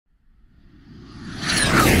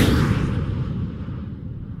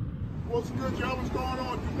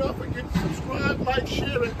like,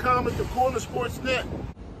 share, and comment the Corner Sports Net.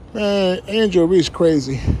 Man, Angel Reese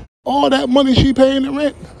crazy. All that money she paying the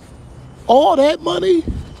rent? All that money?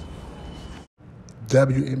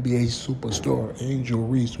 WNBA superstar Angel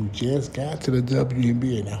Reese, who just got to the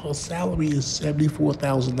WNBA. Now, her salary is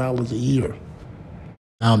 $74,000 a year.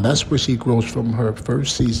 Now, that's where she grows from her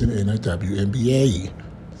first season in the WNBA.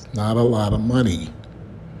 It's not a lot of money.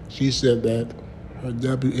 She said that her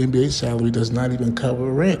WNBA salary does not even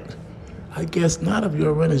cover rent. I guess not if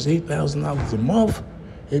your rent is $8,000 a month.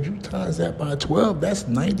 If you times that by 12, that's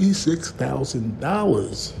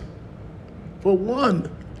 $96,000. For one,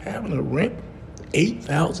 having a rent,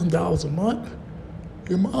 $8,000 a month,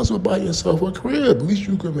 you might as well buy yourself a crib. At least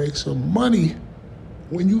you can make some money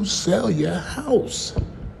when you sell your house.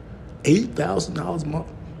 $8,000 a month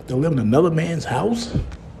to live in another man's house?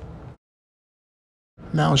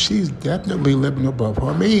 Now, she's definitely living above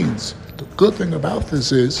her means. The good thing about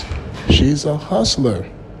this is she's a hustler.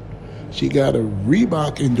 She got a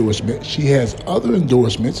Reebok endorsement. She has other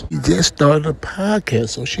endorsements. She just started a podcast,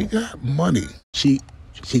 so she got money. She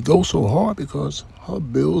goes so hard because her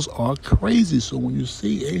bills are crazy. So when you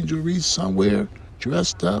see Angel Reese somewhere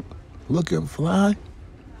dressed up, looking fly,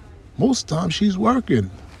 most times she's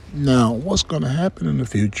working. Now, what's going to happen in the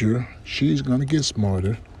future? She's going to get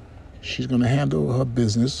smarter. She's going to handle her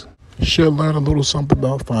business. She'll learn a little something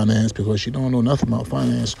about finance because she don't know nothing about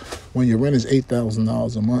finance. When your rent is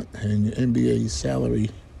 $8,000 a month and your WNBA salary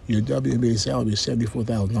is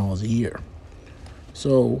 $74,000 a year.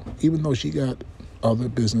 So even though she got other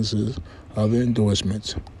businesses, other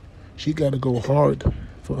endorsements, she got to go hard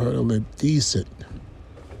for her to live decent.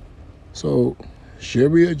 So she'll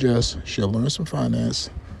readjust. She'll learn some finance.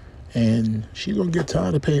 And she's going to get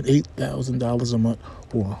tired of paying $8,000 a month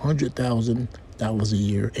or $100,000 a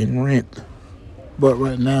year in rent. But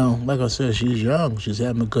right now, like I said, she's young. She's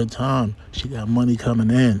having a good time. She got money coming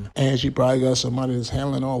in. And she probably got somebody that's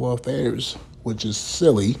handling all her affairs, which is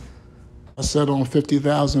silly. I said on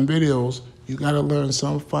 50,000 videos, you got to learn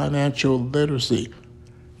some financial literacy.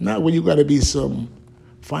 Not when you got to be some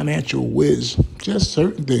financial whiz, just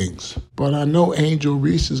certain things. But I know Angel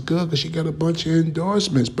Reese is good because she got a bunch of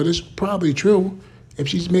endorsements, but it's probably true. If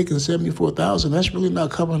she's making $74,000, that's really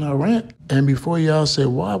not covering her rent. And before y'all say,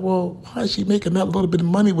 why is she making that little bit of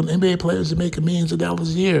money when NBA players are making millions of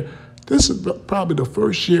dollars a year? This is probably the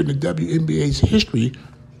first year in the WNBA's history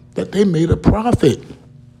that they made a profit.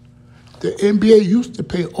 The NBA used to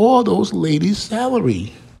pay all those ladies'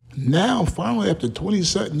 salary. Now, finally, after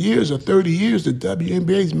 20-something years or 30 years, the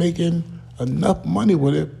WNBA is making enough money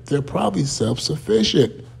with it. They're probably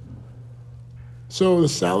self-sufficient. So the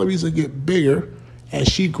salaries will get bigger as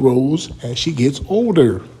she grows, as she gets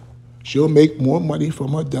older. She'll make more money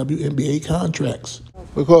from her WNBA contracts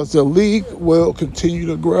because the league will continue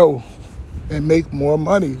to grow and make more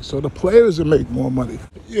money. So the players will make more money.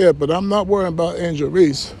 Yeah, but I'm not worrying about Angel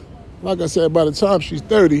Reese. Like I said, by the time she's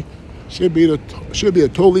 30, she'll be a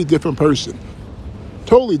totally different person.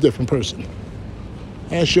 Totally different person.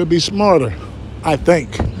 And she'll be smarter, I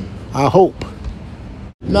think. I hope.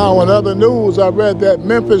 Now, in other news, I read that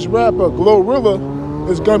Memphis rapper Glorilla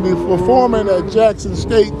is going to be performing at Jackson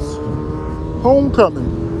State's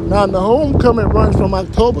homecoming. Now, the homecoming runs from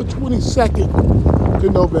October 22nd to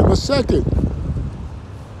November 2nd.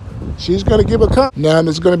 She's going to give a concert. Now,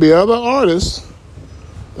 there's going to be other artists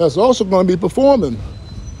that's also going to be performing.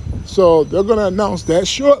 So they're going to announce that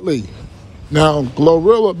shortly. Now,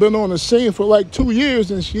 Glorilla been on the scene for like 2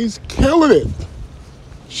 years, and she's killing it.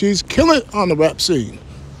 She's killing it on the rap scene.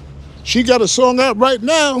 She got a song out right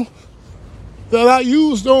now that I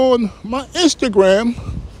used on my Instagram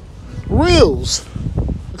Reels.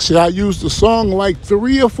 Actually, I used the song like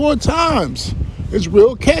 3 or 4 times. It's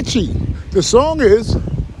real catchy. The song is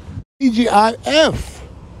TGIF.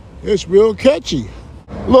 It's real catchy.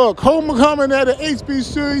 Look, homecoming at an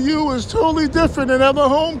HBCU is totally different than other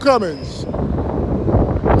homecomings.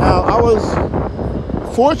 Now, I was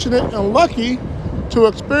fortunate and lucky to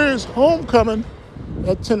experience homecoming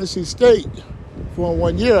at Tennessee State for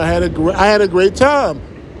 1 year. I had a great time.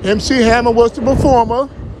 MC Hammer was the performer,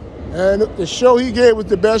 and the show he gave was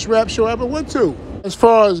the best rap show I ever went to. As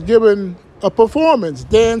far as giving a performance,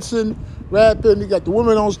 dancing, rapping, you got the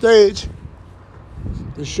women on stage.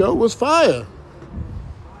 The show was fire.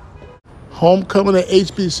 Homecoming at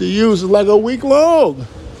HBCUs is like a week long.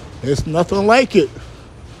 It's nothing like it.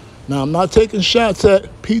 Now, I'm not taking shots at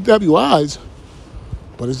PWIs,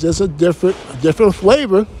 but it's just a different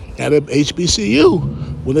flavor at an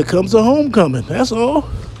HBCU when it comes to homecoming. That's all.